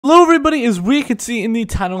Hello everybody, as we can see in the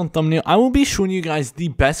title and thumbnail, I will be showing you guys the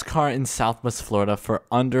best car in Southwest Florida for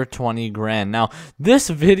under 20 grand. Now, this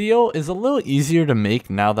video is a little easier to make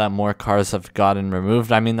now that more cars have gotten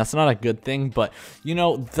removed. I mean, that's not a good thing, but you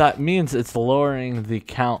know, that means it's lowering the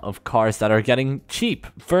count of cars that are getting cheap.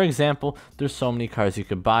 For example, there's so many cars you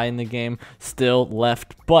could buy in the game still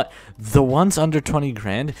left, but the ones under 20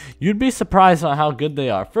 grand, you'd be surprised on how good they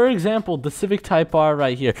are. For example, the Civic Type R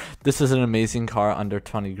right here. This is an amazing car under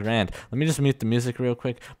 20 grand. Let me just mute the music real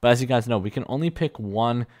quick. But as you guys know, we can only pick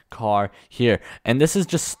one car here, and this is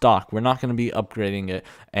just stock. We're not going to be upgrading it,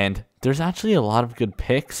 and there's actually a lot of good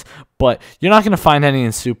picks, but you're not going to find any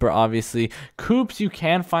in super, obviously. Coupes, you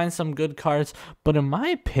can find some good cars, but in my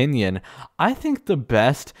opinion, I think the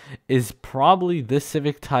best is probably this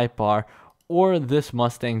Civic Type R or this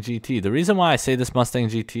Mustang GT. The reason why I say this Mustang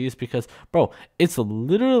GT is because, bro, it's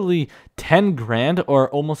literally 10 grand or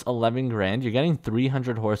almost 11 grand. You're getting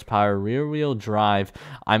 300 horsepower, rear wheel drive.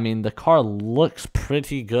 I mean, the car looks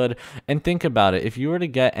pretty good. And think about it. If you were to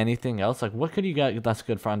get anything else, like what could you get that's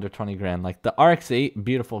good for under 20 grand? Like the RX-8,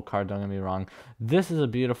 beautiful car, don't get me wrong. This is a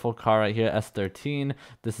beautiful car right here, S13.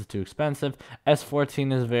 This is too expensive.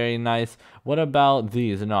 S14 is very nice. What about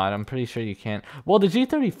these? No, I'm pretty sure you can't. Well, the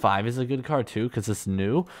G35 is a good car too because it's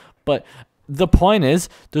new, but the point is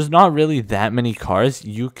there's not really that many cars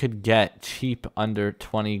you could get cheap under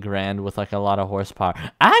 20 grand with like a lot of horsepower.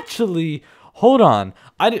 Actually, hold on,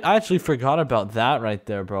 I actually forgot about that right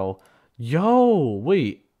there, bro. Yo,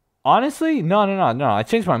 wait, honestly, no, I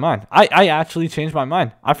changed my mind. I actually changed my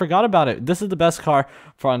mind. I forgot about it. This is the best car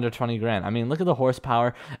for under 20 grand. I mean, look at the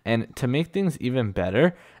horsepower, and to make things even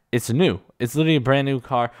better, it's new. It's literally a brand new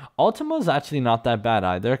car. Altima is actually not that bad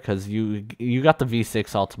either because you got the V6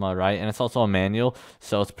 Altima, right? And it's also a manual,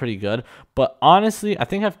 so it's pretty good. But honestly, I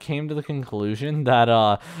think I've came to the conclusion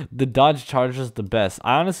that the Dodge Charger is the best.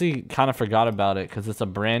 I honestly kind of forgot about it because it's a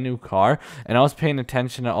brand new car, and I was paying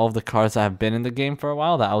attention to all of the cars that have been in the game for a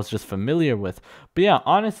while that I was just familiar with. But yeah,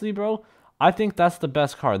 honestly, bro, I think that's the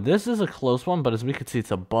best car. This is a close one, but as we can see, it's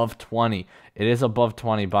above 20. It is above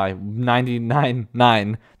 20 by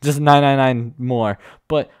 99.9, just 999 more.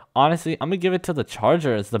 But honestly, I'm going to give it to the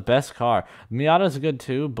Charger. It's the best car. Miata's good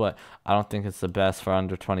too, but I don't think it's the best for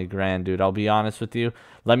under 20 grand, dude. I'll be honest with you.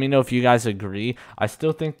 Let me know if you guys agree. I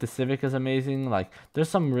still think the Civic is amazing. Like, there's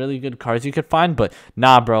some really good cars you could find, but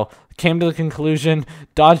nah, bro. Came to the conclusion,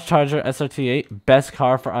 Dodge Charger SRT8, best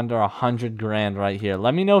car for under 100 grand right here.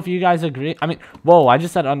 Let me know if you guys agree. I mean, whoa, I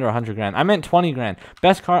just said under 100 grand. I meant 20 grand.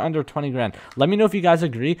 Best car under 20 grand. Let me know if you guys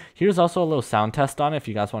agree. Here's also a little sound test on it if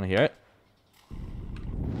you guys want to hear it.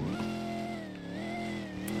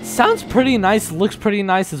 Sounds pretty nice, looks pretty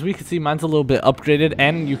nice. As we can see, mine's a little bit upgraded,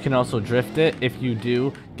 and you can also drift it if you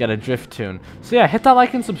do get a drift tune. So yeah, hit that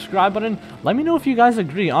like and subscribe button. Let me know if you guys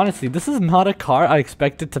agree. Honestly, this is not a car I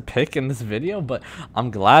expected to pick in this video, but I'm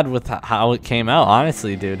glad with how it came out,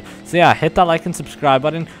 honestly, dude. So yeah, hit that like and subscribe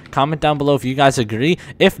button. Comment down below if you guys agree.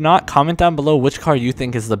 If not, comment down below which car you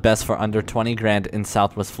think is the best for under 20 grand in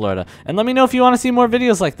Southwest Florida. And let me know if you want to see more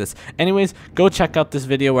videos like this. Anyways, go check out this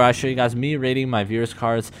video where I show you guys me rating my viewers'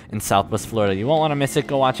 cars in Southwest Florida. You won't want to miss it.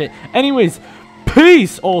 Go watch it. Anyways,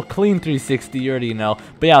 peace. Oh, clean 360. You already know.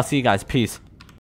 But yeah, I'll see you guys. Peace.